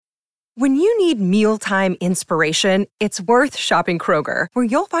When you need mealtime inspiration, it's worth shopping Kroger, where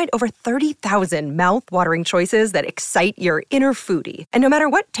you'll find over 30,000 mouth-watering choices that excite your inner foodie. And no matter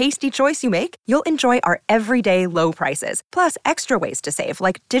what tasty choice you make, you'll enjoy our everyday low prices, plus extra ways to save,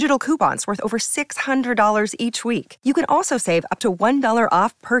 like digital coupons worth over $600 each week. You can also save up to $1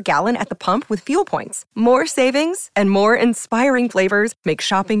 off per gallon at the pump with fuel points. More savings and more inspiring flavors make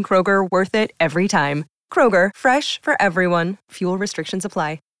shopping Kroger worth it every time. Kroger, fresh for everyone. Fuel restrictions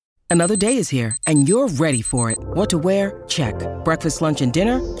apply. Another day is here, and you're ready for it. What to wear? Check. Breakfast, lunch, and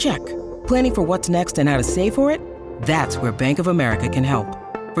dinner? Check. Planning for what's next and how to save for it? That's where Bank of America can help.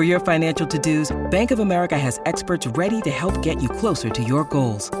 For your financial to-dos, Bank of America has experts ready to help get you closer to your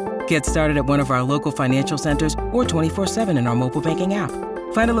goals. Get started at one of our local financial centers or 24/7 in our mobile banking app.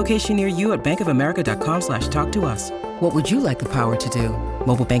 Find a location near you at bankofamerica.com/talktous. What would you like the power to do?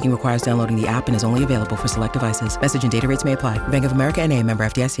 Mobile banking requires downloading the app and is only available for select devices. Message and data rates may apply. Bank of America NA, member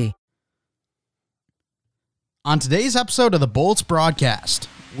FDIC. On today's episode of the Bolts broadcast,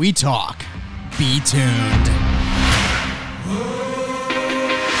 we talk Be Tuned.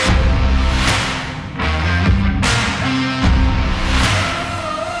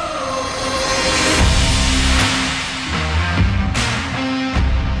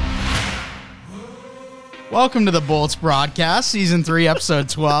 Welcome to the Bolts broadcast, season 3, episode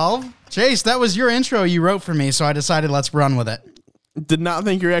 12. Chase, that was your intro you wrote for me, so I decided let's run with it. Did not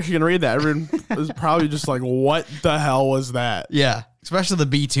think you were actually going to read that. Everyone was probably just like, what the hell was that? Yeah, especially the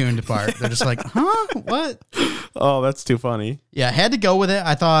Be Tuned part. They're just like, huh? What? Oh, that's too funny. Yeah, I had to go with it.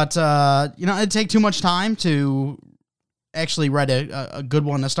 I thought, it'd take too much time to actually write a good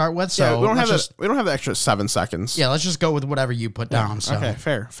one to start with. So yeah, we don't have the extra 7 seconds. Yeah, let's just go with whatever you put down. So. Okay,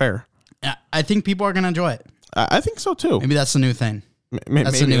 fair. Yeah, I think people are going to enjoy it. I think so, too. Maybe that's the new thing.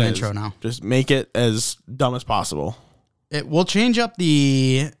 That's the new intro now. Just make it as dumb as possible. We'll change up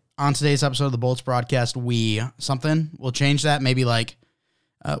on today's episode of the Bolts broadcast, we'll change that. Maybe like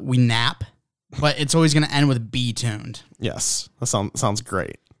we nap, but it's always going to end with Be Tuned. Yes, that sounds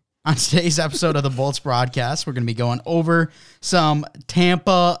great. On today's episode of the Bolts broadcast, we're going to be going over some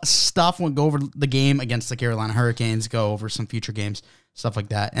Tampa stuff. We'll go over the game against the Carolina Hurricanes, go over some future games, stuff like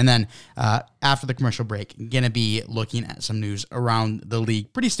that. And then after the commercial break, going to be looking at some news around the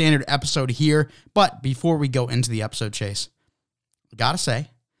league. Pretty standard episode here. But before we go into the episode, Chase, I got to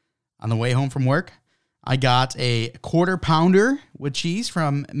say, on the way home from work, I got a quarter pounder with cheese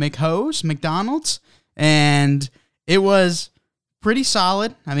from McDonald's. And it was pretty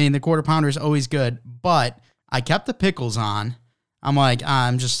solid. I mean, the quarter pounder is always good. But I kept the pickles on. I'm like,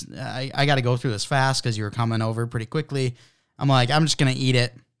 I got to go through this fast because you were coming over pretty quickly. I'm like, I'm just going to eat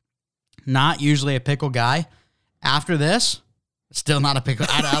it. Not usually a pickle guy. After this, still not a pickle.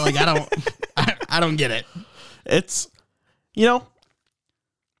 I don't get it. It's, I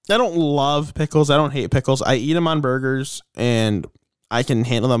don't love pickles. I don't hate pickles. I eat them on burgers and I can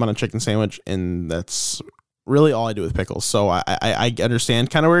handle them on a chicken sandwich. And that's really all I do with pickles. So I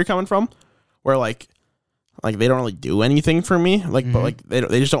understand kind of where you're coming from, where like they don't really do anything for me, but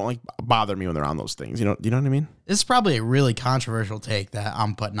they just don't bother me when they're on those things. Do you know what I mean? This is probably a really controversial take that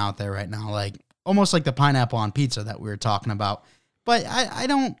I'm putting out there right now, like almost like the pineapple on pizza that we were talking about. But I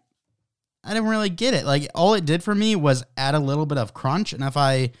don't really get it. Like all it did for me was add a little bit of crunch, and if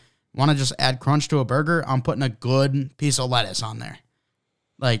I want to just add crunch to a burger, I'm putting a good piece of lettuce on there.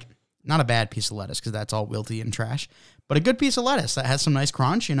 Like not a bad piece of lettuce because that's all wilty and trash, but a good piece of lettuce that has some nice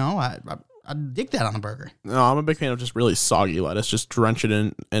crunch. I dig that on a burger. No, I'm a big fan of just really soggy lettuce. Just drench it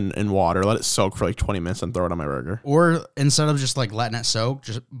in water. Let it soak for like 20 minutes and throw it on my burger. Or instead of just like letting it soak,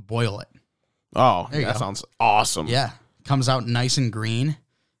 just boil it. Oh, that sounds awesome. Yeah. Comes out nice and green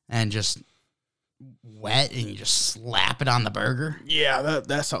and just wet and you just slap it on the burger. Yeah,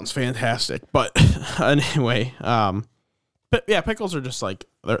 that sounds fantastic. But anyway, but yeah, pickles are just like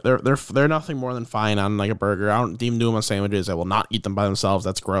they're nothing more than fine on like a burger. I don't even do them on sandwiches. I will not eat them by themselves.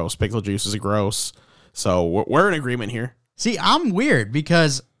 That's gross. Pickle juice is gross. So we're in agreement here. See, I'm weird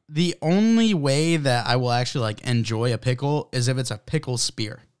because the only way that I will actually like enjoy a pickle is if it's a pickle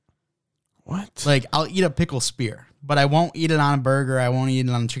spear. What? Like I'll eat a pickle spear, but I won't eat it on a burger. I won't eat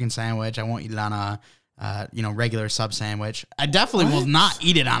it on a chicken sandwich. I won't eat it on a regular sub sandwich. I definitely will not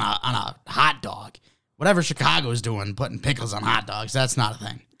eat it on a hot dog. Whatever Chicago's doing, putting pickles on hot dogs, that's not a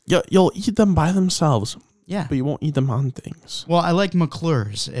thing. You'll eat them by themselves. Yeah. But you won't eat them on things. Well, I like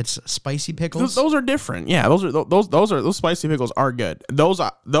McClure's. It's spicy pickles. Those are different. Yeah, those spicy pickles are good. Those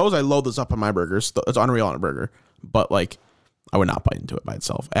I load those up on my burgers. It's unreal on a burger. But like I would not bite into it by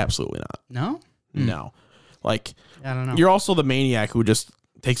itself. Absolutely not. No? No. Like I don't know. You're also the maniac who just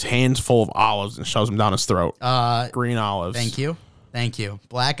takes hands full of olives and shoves them down his throat. Green olives. Thank you. Thank you.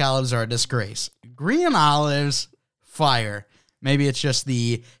 Black olives are a disgrace. Green olives, fire. Maybe it's just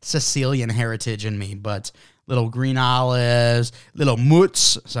the Sicilian heritage in me, but little green olives, little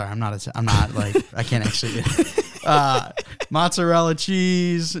mutts. Sorry, I'm not like, I can't actually. Mozzarella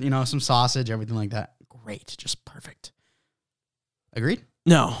cheese, some sausage, everything like that. Great. Just perfect. Agreed?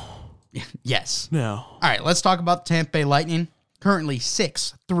 No. Yes. No. All right, let's talk about the Tampa Bay Lightning. Currently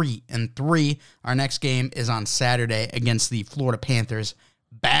 6-3-3. Our next game is on Saturday against the Florida Panthers.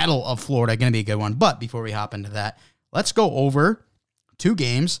 Battle of Florida, going to be a good one. But before we hop into that, let's go over 2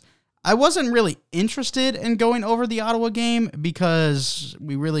 games. I wasn't really interested in going over the Ottawa game because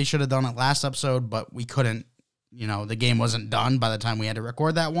we really should have done it last episode, but we couldn't. The game wasn't done by the time we had to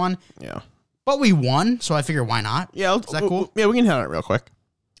record that one. Yeah. But we won, so I figure why not? Yeah. Is that cool? Yeah, we can hit on it real quick.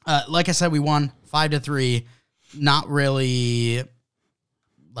 Like I said, we won 5-3. Not really,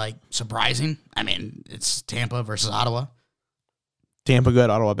 surprising. I mean, it's Tampa versus Ottawa. Tampa good,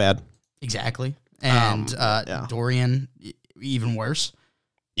 Ottawa bad. Exactly. And Dorian, even worse.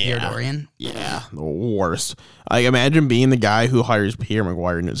 Pierre Dorian. Yeah, the worst. I imagine being the guy who hires Pierre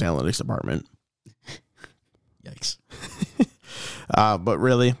McGuire in his analytics department. Yikes. But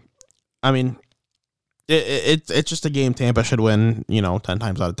really, I mean, it's just a game Tampa should win, 10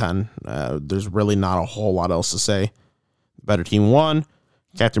 times out of 10. There's really not a whole lot else to say. Better team won.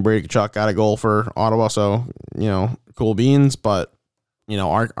 Captain Brady Tkachuk got a goal for Ottawa, so, cool beans. But,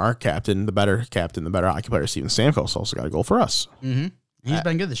 our captain, the better hockey player, Steven Stamkos, also got a goal for us. Mm-hmm. He's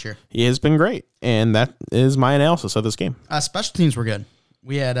been good this year. He has been great, and that is my analysis of this game. Special teams were good.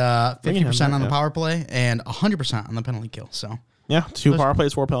 We had 50% on the power play and 100% on the penalty kill, so... Yeah, 2 power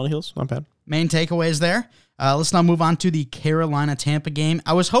plays, 4 penalty kills. Not bad. Main takeaways there. Let's now move on to the Carolina-Tampa game.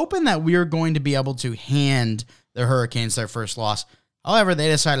 I was hoping that we were going to be able to hand the Hurricanes their first loss. However, they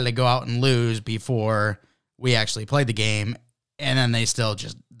decided to go out and lose before we actually played the game, and then they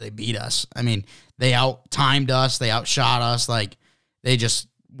beat us. I mean, they out-timed us. They outshot us. They just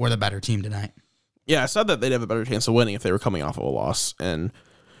were the better team tonight. Yeah, I said that they'd have a better chance of winning if they were coming off of a loss, and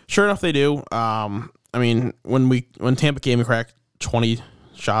sure enough, they do. I mean, when Tampa came and cracked 20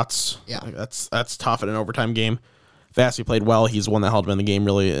 shots, that's tough in an overtime game. Vasi played well. He's the one that held him in the game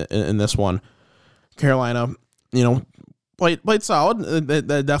really in this one. Carolina, played solid. They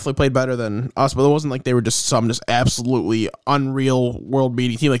definitely played better than us, but it wasn't like they were just some absolutely unreal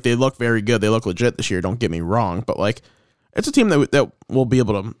world-beating team. They look very good. They look legit this year. Don't get me wrong, but it's a team that we'll be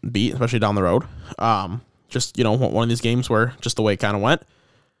able to beat, especially down the road. Just one of these games where just the way it kind of went.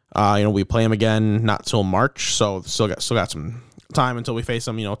 We play them again not till March, so still got some time until we face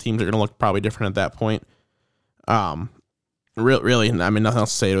them. Teams are going to look probably different at that point. Really, I mean, nothing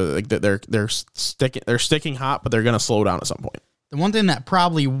else to say. They're sticking hot, but they're going to slow down at some point. The one thing that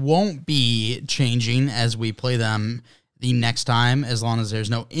probably won't be changing as we play them the next time, as long as there's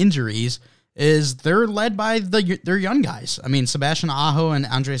no injuries, is they're led by their young guys. I mean, Sebastian Aho and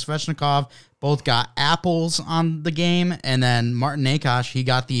Andrei Svechnikov both got apples on the game, and then Martin Akash, he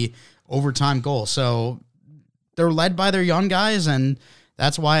got the overtime goal. So they're led by their young guys, and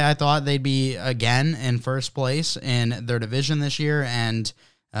that's why I thought they'd be, again, in first place in their division this year, and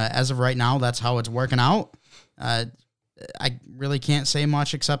as of right now, that's how it's working out. I really can't say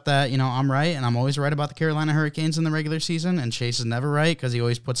much except that, I'm right, and I'm always right about the Carolina Hurricanes in the regular season, and Chase is never right because he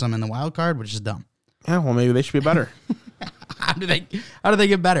always puts them in the wild card, which is dumb. Yeah, well, maybe they should be better. How do they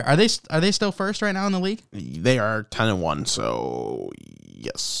get better? Are they still first right now in the league? They are 10-1, so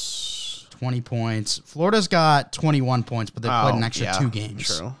yes. 20 points. Florida's got 21 points, but they played an extra 2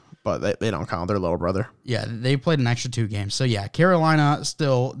 games. True. But they don't count. Their little brother. Yeah, they played an extra 2 games. So, yeah, Carolina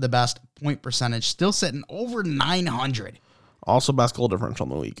still the best point percentage, still sitting over 900. Also best goal differential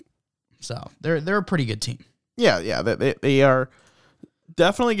in the league. So, they're a pretty good team. Yeah, they are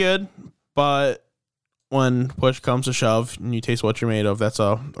definitely good, but when push comes to shove and you taste what you're made of, that's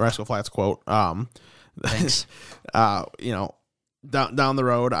a Rascal Flatts quote. Thanks. Down the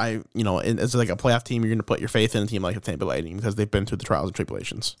road, it's like a playoff team, you're going to put your faith in a team like the Tampa Lightning because they've been through the trials and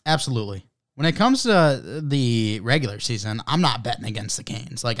tribulations. Absolutely. When it comes to the regular season, I'm not betting against the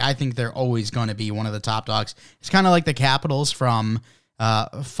Canes. I think they're always going to be one of the top dogs. It's kind of like the Capitals from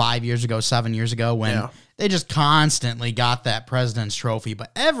 5 years ago, 7 years ago, when they just constantly got that President's Trophy.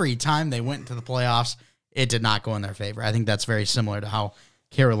 But every time they went into the playoffs, it did not go in their favor. I think that's very similar to how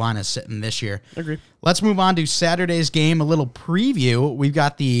Carolina's sitting this year. Agree. Let's move on to Saturday's game, a little preview. We've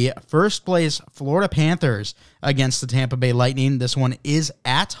got the first place Florida Panthers against the Tampa Bay Lightning. This one is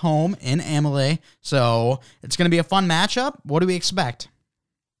at home in Amalie, so it's going to be a fun matchup. What do we expect?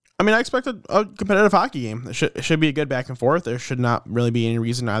 I mean, I expect a competitive hockey game. It should be a good back and forth. There should not really be any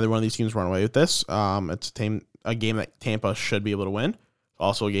reason either one of these teams run away with this. It's a game that Tampa should be able to win.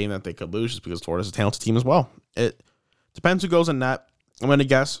 Also a game that they could lose just because Florida's a talented team as well. It depends who goes in net. I'm going to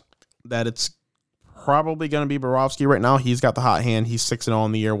guess that it's probably going to be Bobrovsky right now. He's got the hot hand. He's 6-0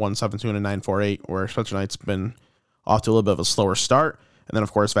 in the year, 1.72 and a 9.48, where Spencer Knight's been off to a little bit of a slower start. And then,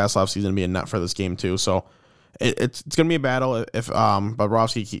 of course, Vasilevsky's going to be a net for this game, too. So it's going to be a battle. If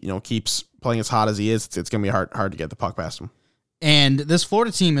Bobrovsky keeps playing as hot as he is, it's going to be hard to get the puck past him. And this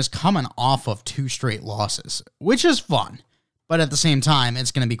Florida team is coming off of 2 straight losses, which is fun. But at the same time,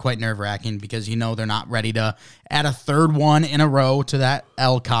 it's going to be quite nerve-wracking because they're not ready to add a third one in a row to that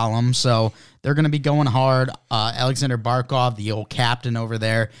L column. So they're going to be going hard. Alexander Barkov, the old captain over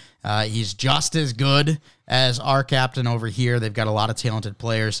there, he's just as good as our captain over here. They've got a lot of talented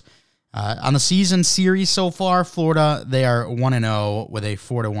players. On the season series so far, Florida, they are 1-0 with a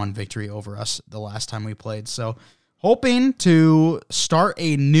 4-1 victory over us the last time we played. So hoping to start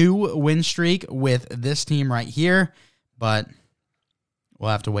a new win streak with this team right here, but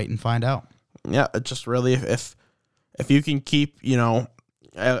we'll have to wait and find out. Yeah, it just really, if you can keep, I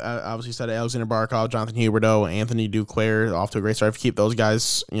obviously said Alexander Barkov, Jonathan Huberdeau, Anthony Duclair off to a great start. If you keep those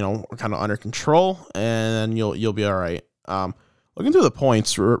guys, kind of under control, and then you'll be all right. Looking through the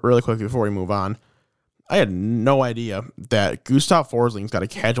points really quickly before we move on, I had no idea that Gustav Forsling's got a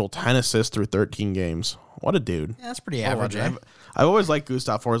casual 10 assists through 13 games. What a dude. Yeah, that's pretty average. I've always liked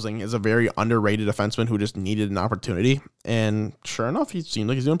Gustav Forsling as a very underrated defenseman who just needed an opportunity. And sure enough, he seemed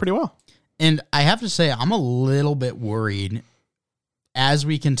like he's doing pretty well. And I have to say, I'm a little bit worried as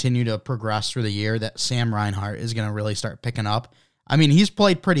we continue to progress through the year that Sam Reinhart is going to really start picking up. I mean, he's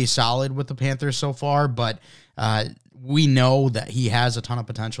played pretty solid with the Panthers so far, but we know that he has a ton of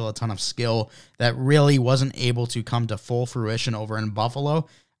potential, a ton of skill that really wasn't able to come to full fruition over in Buffalo.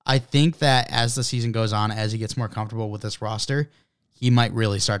 I think that as the season goes on, as he gets more comfortable with this roster, he might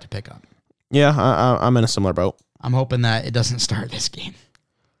really start to pick up. Yeah, I'm in a similar boat. I'm hoping that it doesn't start this game.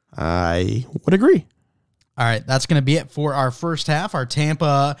 I would agree. All right, that's going to be it for our first half, our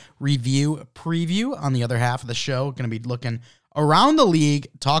Tampa review preview. On the other half of the show, going to be looking around the league,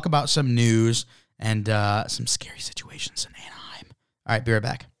 talk about some news, and some scary situations in Anaheim. All right, be right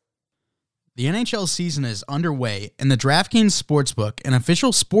back. The NHL season is underway, and the DraftKings Sportsbook, an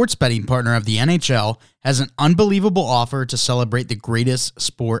official sports betting partner of the NHL, has an unbelievable offer to celebrate the greatest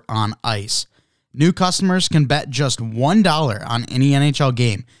sport on ice. New customers can bet just $1 on any NHL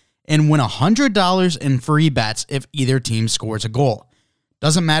game and win $100 in free bets if either team scores a goal.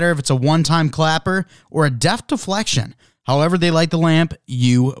 Doesn't matter if it's a one-time clapper or a deft deflection. However they light the lamp,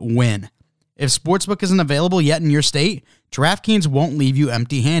 you win. If Sportsbook isn't available yet in your state, DraftKings won't leave you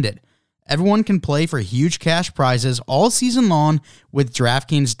empty-handed. Everyone can play for huge cash prizes all season long with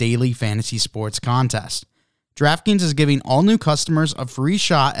DraftKings Daily Fantasy Sports Contest. DraftKings is giving all new customers a free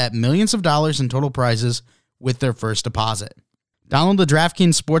shot at millions of dollars in total prizes with their first deposit. Download the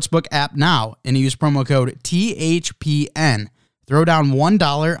DraftKings Sportsbook app now and use promo code THPN. Throw down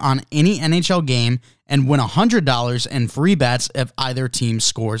 $1 on any NHL game and win $100 in free bets if either team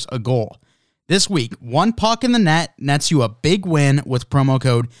scores a goal. This week, one puck in the net nets you a big win with promo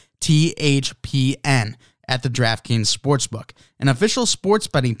code THPN at the DraftKings Sportsbook, an official sports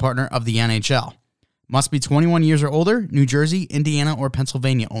betting partner of the NHL. Must be 21 years or older, New Jersey, Indiana, or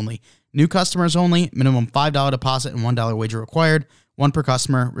Pennsylvania only. New customers only, minimum $5 deposit and $1 wager required. One per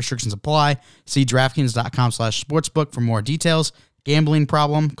customer, restrictions apply. See DraftKings.com/sportsbook for more details. Gambling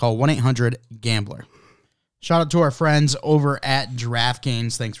problem? Call 1-800-GAMBLER. Shout out to our friends over at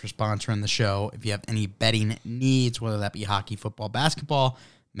DraftKings. Thanks for sponsoring the show. If you have any betting needs, whether that be hockey, football, basketball,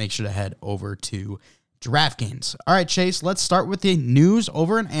 make sure to head over to DraftKings. All right, Chase, let's start with the news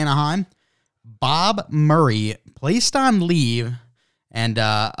over in Anaheim. Bob Murray placed on leave, and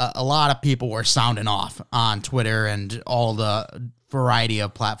a lot of people were sounding off on Twitter and all the variety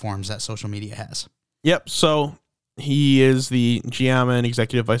of platforms that social media has. Yep, so he is the GM and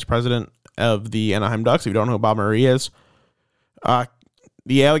executive vice president of the Anaheim Ducks. If you don't know who Bob Murray is,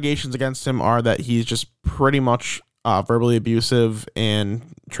 the allegations against him are that he's just pretty much verbally abusive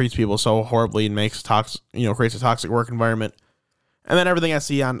and treats people so horribly and makes creates a toxic work environment. And then everything I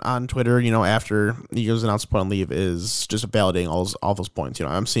see on Twitter, after he goes announced to put on leave is just validating all those points.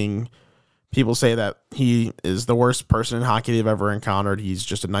 I'm seeing people say that he is the worst person in hockey they've ever encountered. He's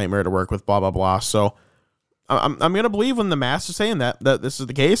just a nightmare to work with, blah, blah, blah. So I'm going to believe when the mass is saying that this is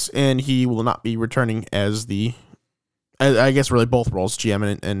the case, and he will not be returning as I guess really both roles,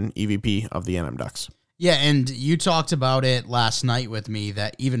 GM and EVP of the Anaheim Ducks. Yeah, and you talked about it last night with me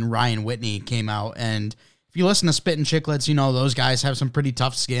that even Ryan Whitney came out and if you listen to Spit and Chicklets, you know those guys have some pretty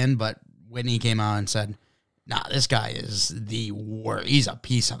tough skin, but Whitney came out and said, nah, this guy is the worst. He's a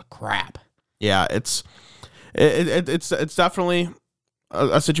piece of crap. Yeah, it's definitely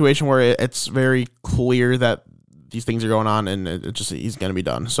a situation where it's very clear that these things are going on, and he's going to be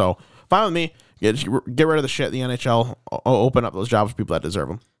done. So fine with me. Get rid of the shit in the NHL. Open up those jobs for people that deserve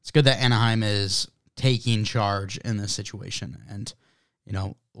them. It's good that Anaheim is taking charge in this situation and,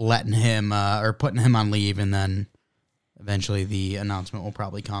 letting him or putting him on leave, and then eventually the announcement will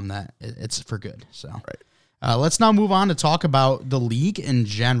probably come that it's for good. So right. Let's now move on to talk about the league in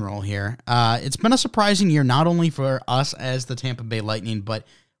general here. It's been a surprising year, not only for us as the Tampa Bay Lightning, but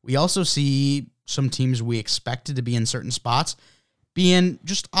we also see some teams we expected to be in certain spots be in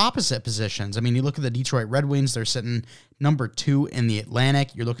just opposite positions. I mean, you look at the Detroit Red Wings, they're sitting number 2 in the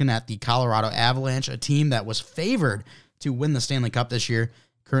Atlantic. You're looking at the Colorado Avalanche, a team that was favored to win the Stanley Cup this year,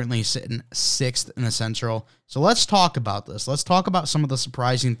 currently sitting 6th in the Central. So let's talk about this. Let's talk about some of the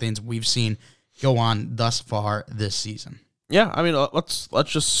surprising things we've seen go on thus far this season. Yeah, I mean, let's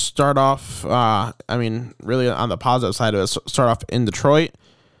just start off, really on the positive side of it, start off in Detroit.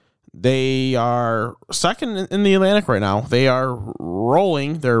 They are second in the Atlantic right now. They are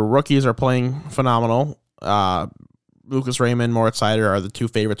rolling. Their rookies are playing phenomenal. Lucas Raymond, Moritz Seider are the 2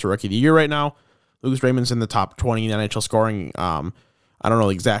 favorites for Rookie of the Year right now. Lucas Raymond's in the top 20 in NHL scoring. I don't know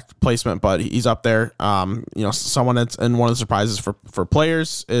the exact placement, but he's up there. Someone that's in one of the surprises for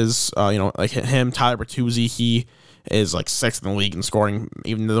players is, like him, Tyler Bertuzzi. He is like 6th in the league in scoring,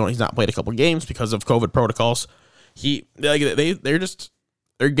 even though he's not played a couple games because of COVID protocols. They're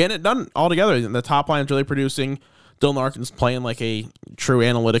getting it done all together. The top line is really producing. Dylan Larkin's playing like a true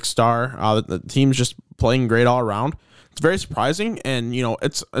analytics star. The team's just playing great all around. It's very surprising, and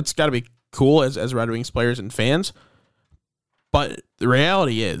it's got to be cool as Red Wings players and fans. But the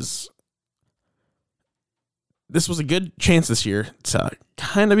reality is, this was a good chance this year to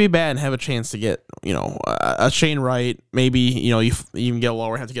kind of be bad and have a chance to get, a Shane Wright. Maybe, you even get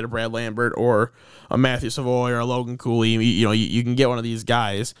lower, have to get a Brad Lambert or a Matthew Savoy or a Logan Cooley. You can get one of these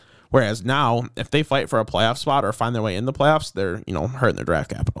guys. Whereas now, if they fight for a playoff spot or find their way in the playoffs, they're, hurting their draft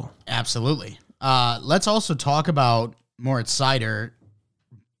capital. Absolutely. Let's also talk about Moritz Seider.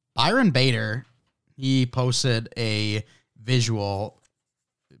 Byron Bader, he posted a visual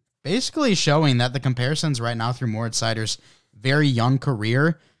basically showing that the comparisons right now through Moritz Seider's very young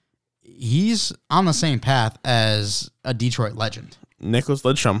career, he's on the same path as a Detroit legend. Nicholas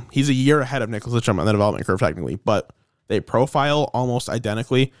Lidstrom, he's a year ahead of Nicholas Lidstrom on the development curve technically, but they profile almost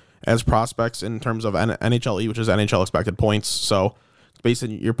identically as prospects in terms of NHLE, which is NHL expected points. So it's based on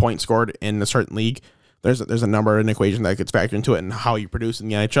your points scored in a certain league. There's a number and equation that gets factored into it and how you produce in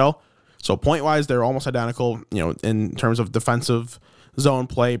the NHL. So point-wise, they're almost identical, in terms of defensive zone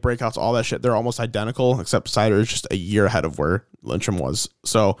play, breakouts, all that shit. They're almost identical, except Seider is just a year ahead of where Lindstrom was.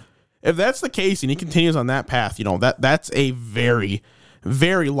 So if that's the case and he continues on that path, that's a very,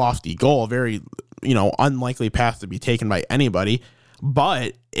 very lofty goal, a very, unlikely path to be taken by anybody.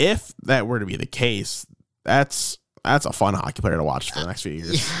 But if that were to be the case, that's a fun hockey player to watch for the next few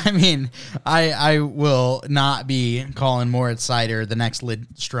years. I mean, I will not be calling Moritz Seider the next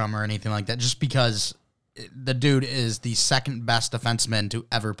Lidstrom or anything like that, just because the dude is the second best defenseman to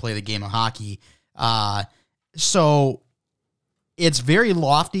ever play the game of hockey. So it's very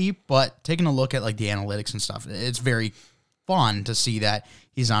lofty, but taking a look at like the analytics and stuff, it's very fun to see that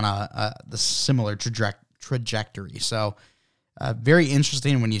he's on the similar trajectory. So very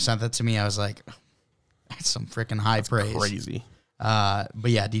interesting. When you sent that to me, I was like, that's some freaking high praise. Crazy.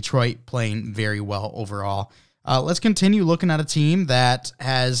 But yeah, Detroit playing very well overall. Let's continue looking at a team that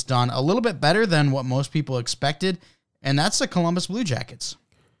has done a little bit better than what most people expected, and that's the Columbus Blue Jackets.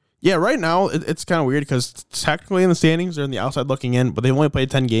 Yeah, right now it's kind of weird because technically in the standings they're in the outside looking in, but they've only played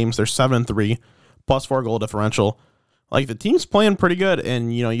 10 games. They're 7-3, plus 4 goal differential. Like, the team's playing pretty good,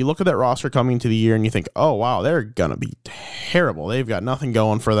 and you look at that roster coming into the year and you think, oh wow, they're gonna be terrible. They've got nothing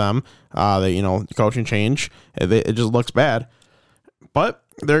going for them. The coaching change, it just looks bad, but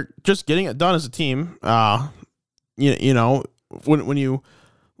they're just getting it done as a team. When you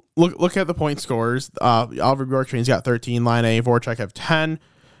look at the point scorers, Oliver Bjorkstrand's got 13, Line A, Voracek have 10,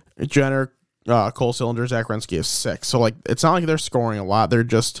 Jenner, Cole Cylinder, Zach Werenski have 6. So like, it's not like they're scoring a lot. They're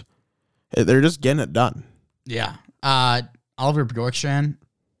just getting it done. Yeah. Oliver Bjorkstrand,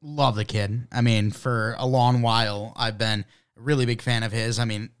 love the kid. I mean, for a long while, I've been a really big fan of his. I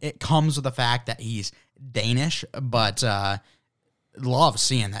mean, it comes with the fact that he's Danish, but love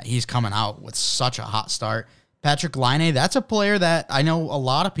seeing that he's coming out with such a hot start. Patrick Laine, that's a player that I know a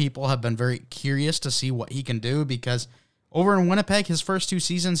lot of people have been very curious to see what he can do, because over in Winnipeg, his first 2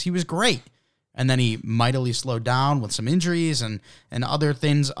 seasons, he was great. and then he mightily slowed down with some injuries and other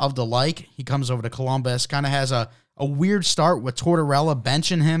things of the like. He comes over to Columbus, kind of has a weird start with Tortorella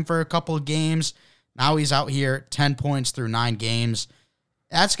benching him for a couple of games. Now he's out here, 10 points through 9 games.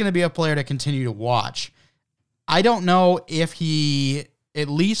 That's going to be a player to continue to watch. I don't know if he, at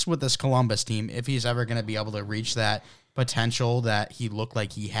least with this Columbus team, if he's ever going to be able to reach that potential that he looked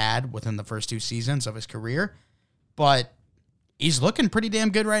like he had within the first 2 seasons of his career. But he's looking pretty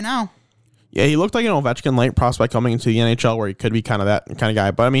damn good right now. Yeah, he looked like an Ovechkin-like prospect coming into the NHL where he could be kind of that kind of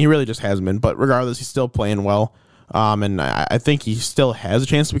guy. But, I mean, he really just hasn't been. But regardless, he's still playing well. And I think he still has a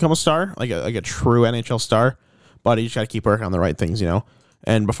chance to become a star, like a true NHL star. But he just got to keep working on the right things, you know.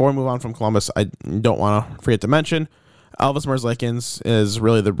 And before we move on from Columbus, I don't want to forget to mention Elvis Merzlikins is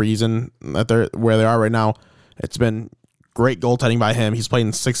really the reason that they're where they are right now. It's been great goaltending by him. He's played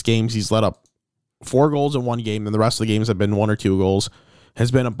in 6 games. He's let up 4 goals in 1 game, and the rest of the games have been 1 or 2 goals.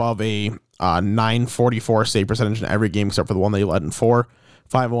 Has been above a 944 save percentage in every game except for the one that he led in 4.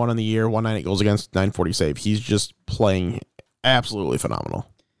 5-1 in the year, 198 goals against, 940 save. He's just playing absolutely phenomenal.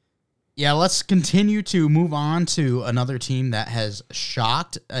 Yeah, let's continue to move on to another team that has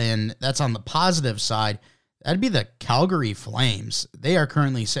shocked, and that's on the positive side. That'd be the Calgary Flames. They are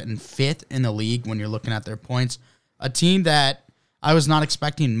currently sitting 5th in the league when you're looking at their points. A team that I was not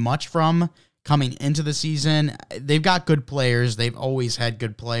expecting much from coming into the season. They've got good players. They've always had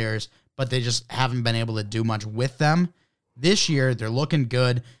good players, but they just haven't been able to do much with them. This year, they're looking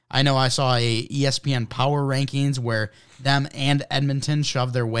good. I know I saw a ESPN Power Rankings where them and Edmonton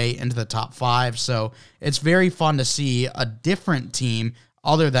shoved their way into the top 5. So it's very fun to see a different team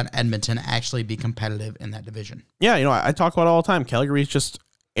other than Edmonton actually be competitive in that division. Yeah, you know, I talk about it all the time. Calgary's just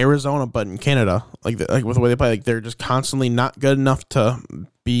Arizona, but in Canada. Like with the way they play, like they're just constantly not good enough to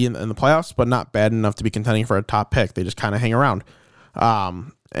be in the playoffs, but not bad enough to be contending for a top pick. They just kind of hang around.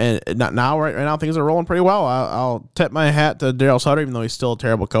 And right now things are rolling pretty well. I'll tip my hat to Daryl Sutter, even though he's still a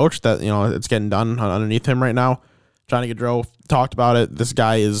terrible coach. That, you know, it's getting done underneath him right now. Johnny Gaudreau talked about it. This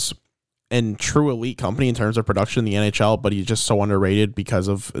guy is in true elite company in terms of production in the NHL, but he's just so underrated because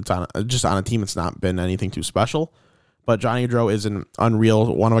of it's on a team. It's not been anything too special. But Johnny Gaudreau is an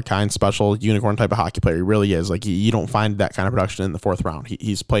unreal, one of a kind, special unicorn type of hockey player. He really is. Like you don't find that kind of production in the 4th round.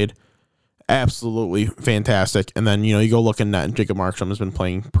 He's played absolutely fantastic. And then, you know, you go look in net, and Jacob Markstrom has been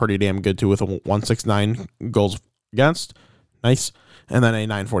playing pretty damn good too with a 169 goals against. Nice. And then a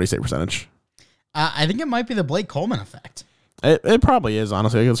 940 save percentage. I think it might be the Blake Coleman effect. It probably is,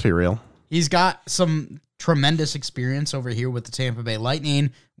 honestly. Let's be real. He's got some tremendous experience over here with the Tampa Bay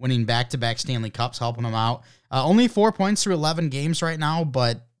Lightning, winning back-to-back Stanley Cups, helping them out. Only 4 points through 11 games right now,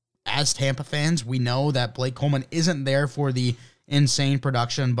 but as Tampa fans, we know that Blake Coleman isn't there for the insane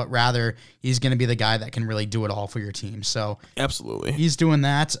production, but rather he's going to be the guy that can really do it all for your team. So absolutely, he's doing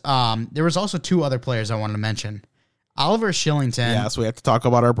that. There was also 2 other players I wanted to mention. Oliver Shillington. Yes, we have to talk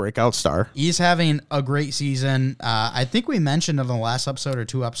about our breakout star. He's having a great season. I think we mentioned in the last episode or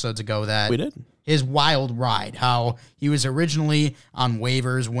 2 episodes ago that we did his wild ride, how he was originally on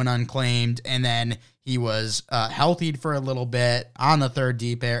waivers, went unclaimed, and then he was healthied for a little bit on the 3rd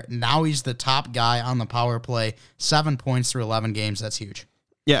D pair. Now he's the top guy on the power play, 7 points through 11 games. That's huge.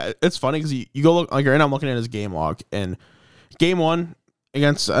 Yeah, it's funny because you go look, like right now I'm looking at his game log, and game 1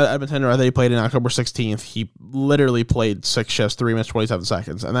 against Edmonton, or that he played in October 16th, he literally played 6 shifts, 3 minutes, 27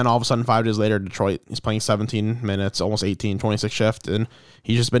 seconds. And then all of a sudden, 5 days later, Detroit, he's playing 17 minutes, almost 18, 26 shift. And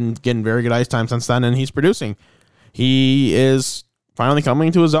he's just been getting very good ice time since then, and he's producing. He is finally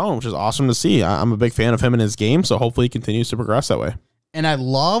coming to his own, which is awesome to see. I'm a big fan of him in his game, so hopefully he continues to progress that way. And I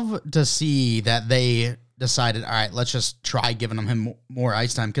love to see that they decided, all right, let's just try giving him more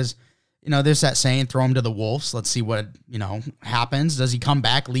ice time, because you know, there's that saying, throw him to the wolves. Let's see what, you know, happens. Does he come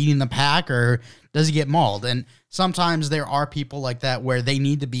back leading the pack, or does he get mauled? And sometimes there are people like that where they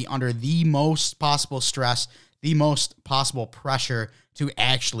need to be under the most possible stress, the most possible pressure to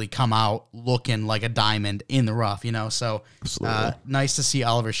actually come out looking like a diamond in the rough, you know? So nice to see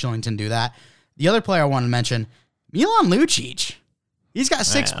Oliver Shillington do that. The other player I want to mention, Milan Lucic. He's got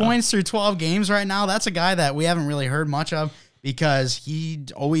 6 points through 12 games right now. That's a guy that we haven't really heard much of, because he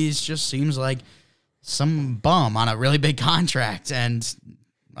always just seems like some bum on a really big contract. And,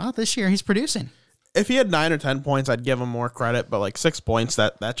 well, this year he's producing. If he had 9 or 10 points, I'd give him more credit. But, like, 6 points,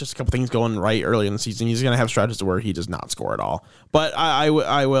 that's just a couple things going right early in the season. He's going to have stretches where he does not score at all. But I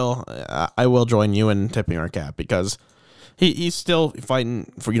will join you in tipping our cap, because he's still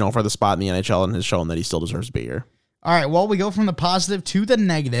fighting for the spot in the NHL, and has shown that he still deserves to be here. All right, well, we go from the positive to the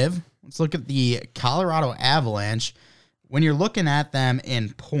negative. Let's look at the Colorado Avalanche. When you're looking at them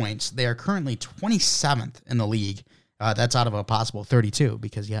in points, they are currently 27th in the league. That's out of a possible 32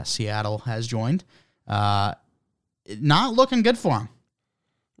 because, yes, Seattle has joined. Not looking good for him.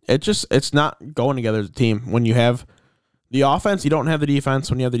 It's not going together as a team. When you have the offense, you don't have the defense.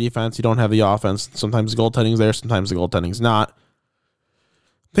 When you have the defense, you don't have the offense. Sometimes the goaltending's there, sometimes the goaltending's not.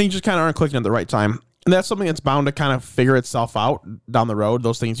 Things just kind of aren't clicking at the right time. And that's something that's bound to kind of figure itself out down the road.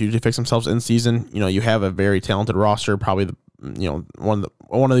 Those things usually fix themselves in season. You have a very talented roster, probably one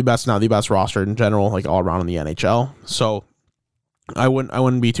of the best, not the best roster in general, like all around in the NHL. So I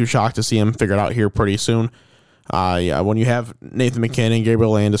wouldn't be too shocked to see him figure it out here pretty soon. When you have Nathan MacKinnon,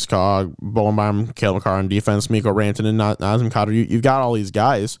 Gabriel Landeskog, Bowenbaum, Cale Makar on defense, Mikko Rantanen, Nazem Kadri, you've got all these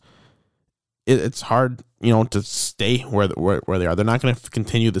guys. It's hard, to stay where they are. They're not going to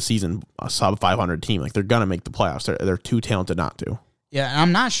continue the season a sub 500 team. Like, they're going to make the playoffs. They're too talented not to. Yeah, and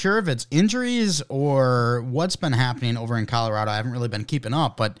I'm not sure if it's injuries or what's been happening over in Colorado. I haven't really been keeping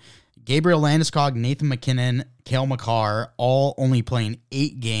up, but Gabriel Landeskog, Nathan MacKinnon, Cale Makar, all only playing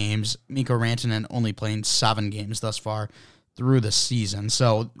 8 games. Mikko Rantanen only playing 7 games thus far through the season.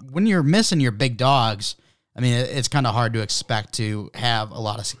 So when you're missing your big dogs, I mean, it's kind of hard to expect to have a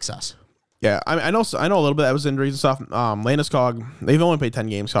lot of success. Yeah, I know a little bit. That was injuries and stuff. Landeskog, they've only played 10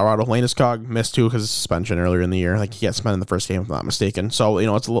 games. Colorado. Landeskog missed 2 because of suspension earlier in the year. Like, he got suspended in the first game, if I'm not mistaken. So,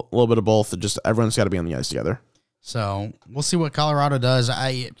 it's a little bit of both. Just everyone's got to be on the ice together. So we'll see what Colorado does.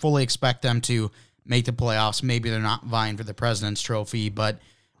 I fully expect them to make the playoffs. Maybe they're not vying for the President's Trophy, but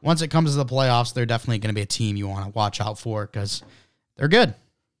once it comes to the playoffs, they're definitely going to be a team you want to watch out for because they're good.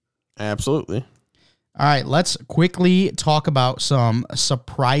 Absolutely. All right, let's quickly talk about some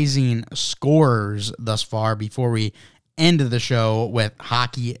surprising scorers thus far before we end the show with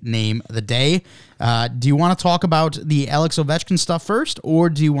Hockey Name of the Day. Do you want to talk about the Alex Ovechkin stuff first, or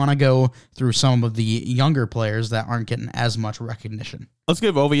do you want to go through some of the younger players that aren't getting as much recognition? Let's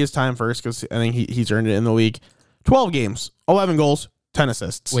give Ovi his time first because I think he's earned it in the league. 12 games, 11 goals, 10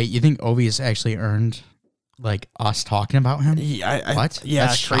 assists. Wait, you think Ovi has actually earned us talking about him? Yeah, what? Yeah,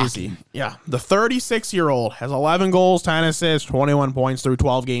 that's crazy. Shocking. Yeah, the 36-year-old has 11 goals, 10 assists, 21 points through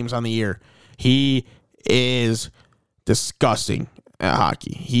 12 games on the year. He is disgusting at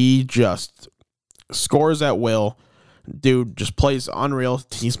hockey. He just scores at will. Dude just plays unreal.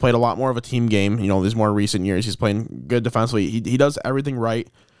 He's played a lot more of a team game. These more recent years, he's playing good defensively. He does everything right.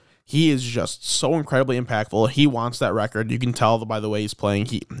 He is just so incredibly impactful. He wants that record. You can tell by the way he's playing.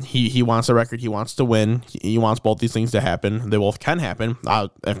 He wants the record. He wants to win. He wants both these things to happen. They both can happen.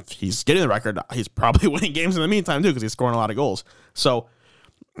 If he's getting the record, he's probably winning games in the meantime too because he's scoring a lot of goals. So,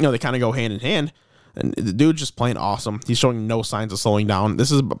 they kind of go hand in hand. And the dude's just playing awesome. He's showing no signs of slowing down.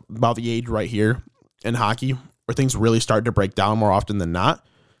 This is about the age right here in hockey where things really start to break down more often than not.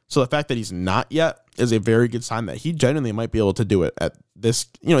 So the fact that he's not yet is a very good sign that he genuinely might be able to do it at this.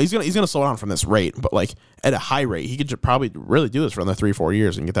 He's gonna slow down from this rate, but at a high rate, he could probably really do this for another 3-4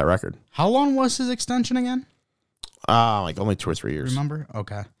 years and get that record. How long was his extension again? Only 2 or 3 years. Remember?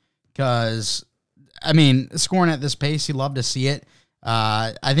 Okay. Because scoring at this pace, you love to see it.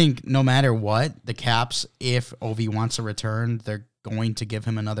 I think no matter what, the Caps, if Ovi wants to return, they're going to give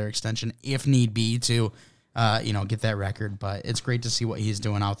him another extension if need be to, get that record. But it's great to see what he's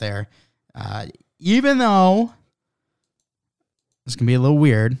doing out there. Even though this can be a little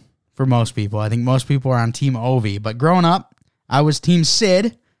weird for most people. I think most people are on Team Ovi. But growing up, I was Team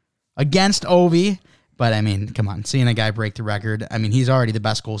Sid against Ovi. But, come on, seeing a guy break the record, he's already the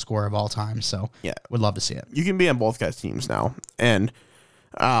best goal scorer of all time, so yeah, would love to see it. You can be on both guys' teams now, and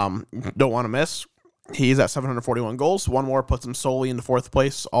don't want to miss. He's at 741 goals. One more puts him solely into 4th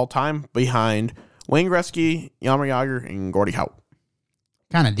place all time behind Wayne Gretzky, Jaromir Jagr, and Gordie Howe.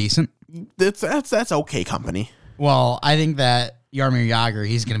 Kind of decent. That's okay company. Well, I think that Jaromir Jagr,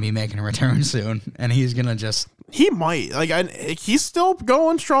 he's going to be making a return soon, and he's going to just... He might. He's still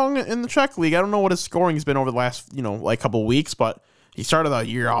going strong in the Czech league. I don't know what his scoring has been over the last, couple of weeks, but he started the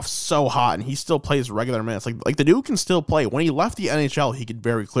year off so hot, and he still plays regular minutes. Like the dude can still play. When he left the NHL, he could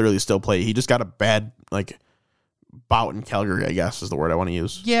very clearly still play. He just got a bad, bout in Calgary, I guess is the word I want to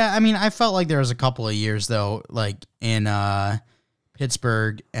use. Yeah, I felt like there was a couple of years, though, in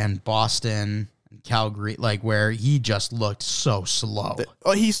Pittsburgh and Boston... Calgary, where he just looked so slow.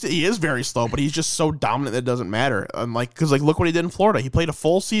 He is very slow, but he's just so dominant that it doesn't matter. Because look what he did in Florida. He played a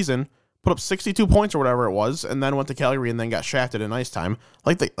full season, put up 62 points or whatever it was, and then went to Calgary and then got shafted in ice time.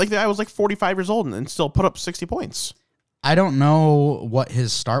 The guy was 45 years old and still put up 60 points. I don't know what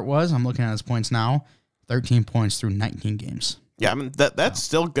his start was. I'm looking at his points now. 13 points through 19 games. Yeah, that's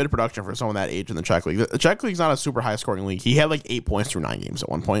still good production for someone that age in the Czech League. The Czech League's not a super high scoring league. He had 8 points through 9 games at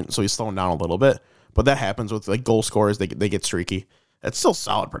one point, so he's slowing down a little bit. But that happens with goal scorers. They get streaky. That's still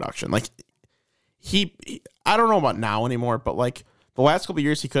solid production. I don't know about now anymore, but like the last couple of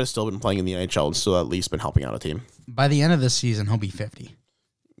years, he could have still been playing in the NHL and still at least been helping out a team. By the end of this season, he'll be 50.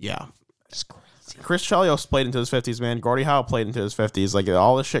 Yeah. That's crazy. Chris Chelios played into his 50s, man. Gordie Howe played into his 50s. Like,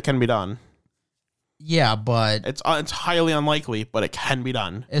 all this shit can be done. Yeah, but It's highly unlikely, but it can be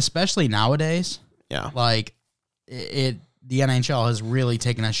done. especially nowadays, Yeah. like the NHL has really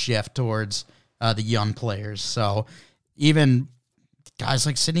taken a shift towards the young players. So even guys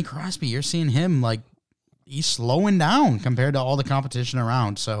like Sidney Crosby, you're seeing him like he's slowing down compared to all the competition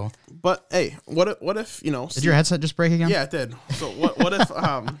around. So, But hey, what if did your headset just break again? Yeah, it did. So what if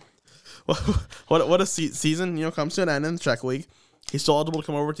what if season comes to an end in the Czech League? He's still eligible to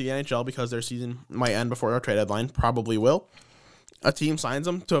come over to the NHL because their season might end before our trade deadline. Probably will. A team signs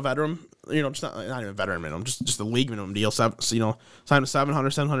him to a veteran, just not even a veteran minimum, just a league minimum deal. Sign him to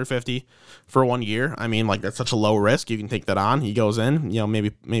 750 for 1 year. I mean, like, that's such a low risk. You can take that on. He goes in,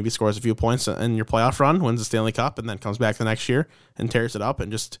 maybe scores a few points in your playoff run, wins the Stanley Cup, and then comes back the next year and tears it up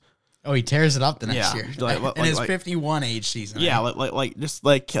and just. Oh, he tears it up the next Yeah, year in his 51 age season. Yeah, right? just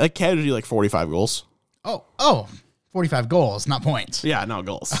casually 45 goals. Oh, 45 goals, not points. Yeah, no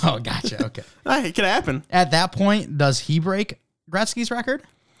goals. Oh, gotcha. Okay. It could happen. At that point, does he break Gretzky's record?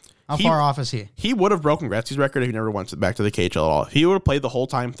 How far off is he? He would have broken Gretzky's record if he never went back to the KHL at all. If he would have played the whole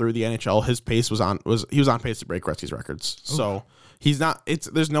time through the NHL, his pace he was on pace to break Gretzky's records. Ooh. So he's not.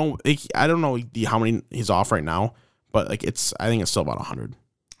 I don't know how many he's off right now, but I think it's still about 100.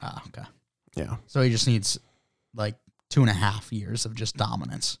 Oh, okay. Yeah. So he just needs like 2.5 years of just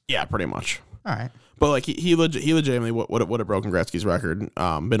dominance. Yeah, pretty much. All right. But like he legitimately would have broken Gretzky's record,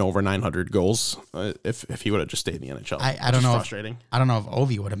 been over 900 goals if he would have just stayed in the NHL. I don't know. Frustrating. I don't know if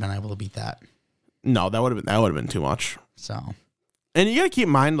Ovi would have been able to beat that. No, that would have been too much. So, and you got to keep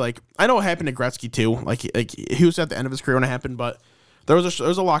in mind, like, I know what happened to Gretzky too. Like he was at the end of his career when it happened, but there was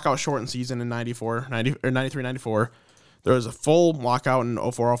a lockout shortened season in 93, 94. There was a full lockout in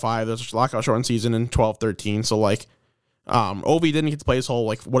 04-05. There was a lockout shortened season in 12-13. So like. Ovi didn't get to play his whole,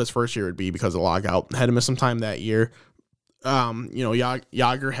 like, what his first year would be because of the lockout. Had to miss some time that year.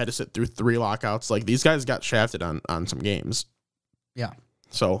 Yager had to sit through 3 lockouts. Like, these guys got shafted on some games. Yeah.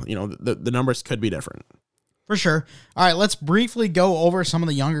 So, the numbers could be different. For sure. All right, let's briefly go over some of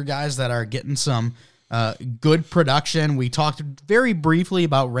the younger guys that are getting some good production. We talked very briefly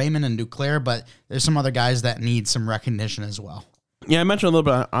about Raymond and Duclair, but there's some other guys that need some recognition as well. Yeah, I mentioned a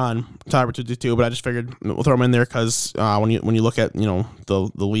little bit on Tyler Bertuzzi, but I just figured we'll throw him in there because when you look at the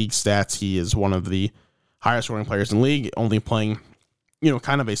league stats, he is one of the highest scoring players in the league, only playing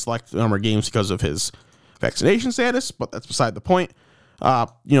kind of a select number of games because of his vaccination status, but that's beside the point.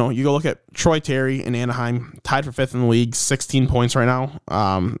 You go look at Troy Terry in Anaheim, tied for 5th in the league, 16 points right now,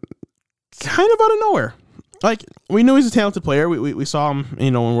 kind of out of nowhere. Like, we knew he's a talented player. We saw him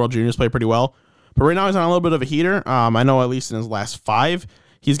in World Juniors play pretty well. But right now he's on a little bit of a heater. I know at least in his last 5,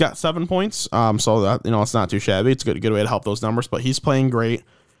 he's got 7 points. So that it's not too shabby. It's a good way to help those numbers. But he's playing great.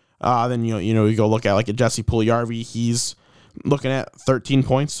 Then you go look at like a Jesse Puljujarvi. He's looking at 13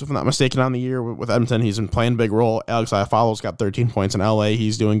 points, if I'm not mistaken, on the year with Edmonton. He's been playing a big role. Alex Iafallo's got 13 points in LA.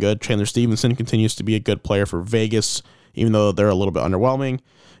 He's doing good. Chandler Stevenson continues to be a good player for Vegas, even though they're a little bit underwhelming.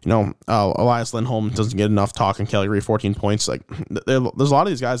 Elias Lindholm doesn't get enough talk in Calgary, 14 points. Like, there's a lot of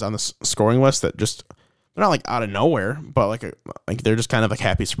these guys on the scoring list that just, they're not like out of nowhere, but like they're just kind of like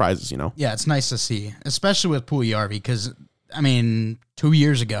happy surprises, Yeah, it's nice to see, especially with Puljujarvi, because, 2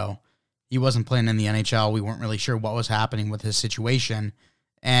 years ago, he wasn't playing in the NHL. We weren't really sure what was happening with his situation,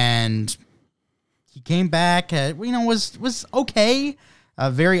 and he came back, was okay,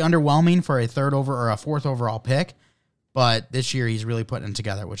 very underwhelming for a 4th overall pick. But this year he's really putting it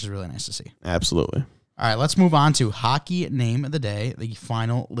together, which is really nice to see. Absolutely. All right, let's move on to Hockey Name of the Day, the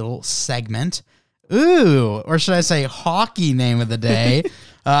final little segment. Ooh, or should I say Hockey Name of the Day?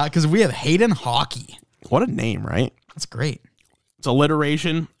 Because we have Hayden Hockey. What a name, right? That's great. It's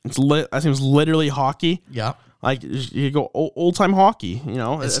alliteration. That seems literally hockey. Yeah. Like, you go old-time hockey,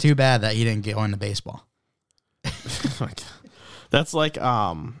 It's too bad that he didn't go into baseball. That's like,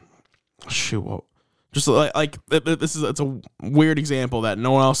 shoot, just it's a weird example that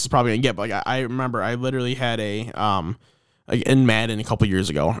no one else is probably gonna get. But like I remember, I literally had in Madden a couple years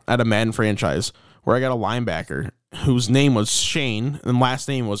ago at a Madden franchise where I got a linebacker whose name was Shane and last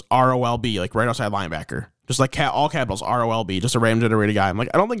name was ROLB, like right outside linebacker, just like all capitals ROLB, just a random generated guy. I'm like,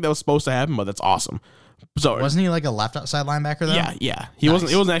 I don't think that was supposed to happen, but that's awesome. So wasn't he like a left outside linebacker though? Yeah. He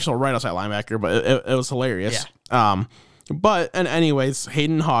wasn't. It wasn't actual right outside linebacker, but it was hilarious. Yeah. And anyways,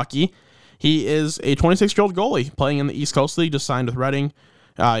 Hayden Hockey. He is a 26-year-old goalie playing in the East Coast League, just signed with Reading.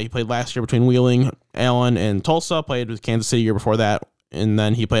 He played last year between Wheeling, Allen, and Tulsa. Played with Kansas City year before that. and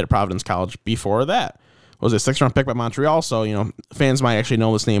then he played at Providence College before that. Was a 6th-round pick by Montreal, so, fans might actually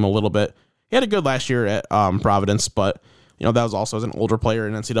know this name a little bit. He had a good last year at Providence, but, that was also as an older player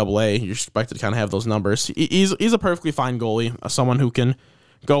in NCAA. You're expected to kind of have those numbers. He's a perfectly fine goalie, someone who can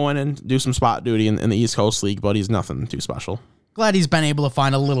go in and do some spot duty in the East Coast League, but he's nothing too special. Glad he's been able to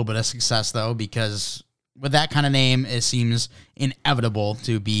find a little bit of success, though, because with that kind of name, it seems inevitable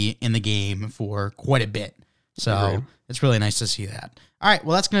to be in the game for quite a bit. So it's really nice to see that. All right,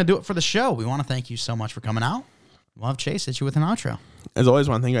 well, that's going to do it for the show. We want to thank you so much for coming out. We'll have Chase hit you with an outro. As always,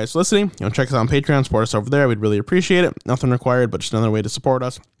 I want to thank you guys for listening. Check us out on Patreon, support us over there. We'd really appreciate it. Nothing required, but just another way to support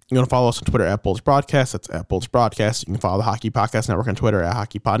us. You want to follow us on Twitter at Bulls Broadcast. That's at Bulls Broadcast. You can follow the Hockey Podcast Network on Twitter at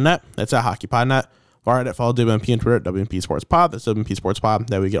HockeyPodNet. That's at HockeyPodNet. Or at follow WMP on Twitter at WMP Sports Pod. That's WMP Sports Pod.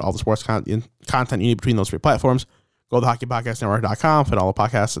 That way we get all the sports content you need between those 3 platforms. Go to hockeypodcastnetwork.com, fit all the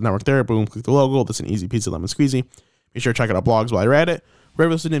podcast network there. Boom, click the logo. That's an easy peasy lemon squeezy. Be sure to check out our blogs while you're at it.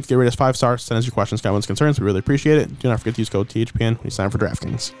 Wherever listening, if you rate us 5 stars, send us your questions, comments, concerns. We really appreciate it. Do not forget to use code THPN when you sign up for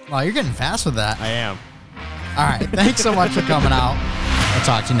DraftKings. Wow, you're getting fast with that. I am. All right, thanks so much for coming out. I'll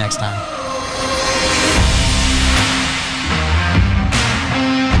talk to you next time.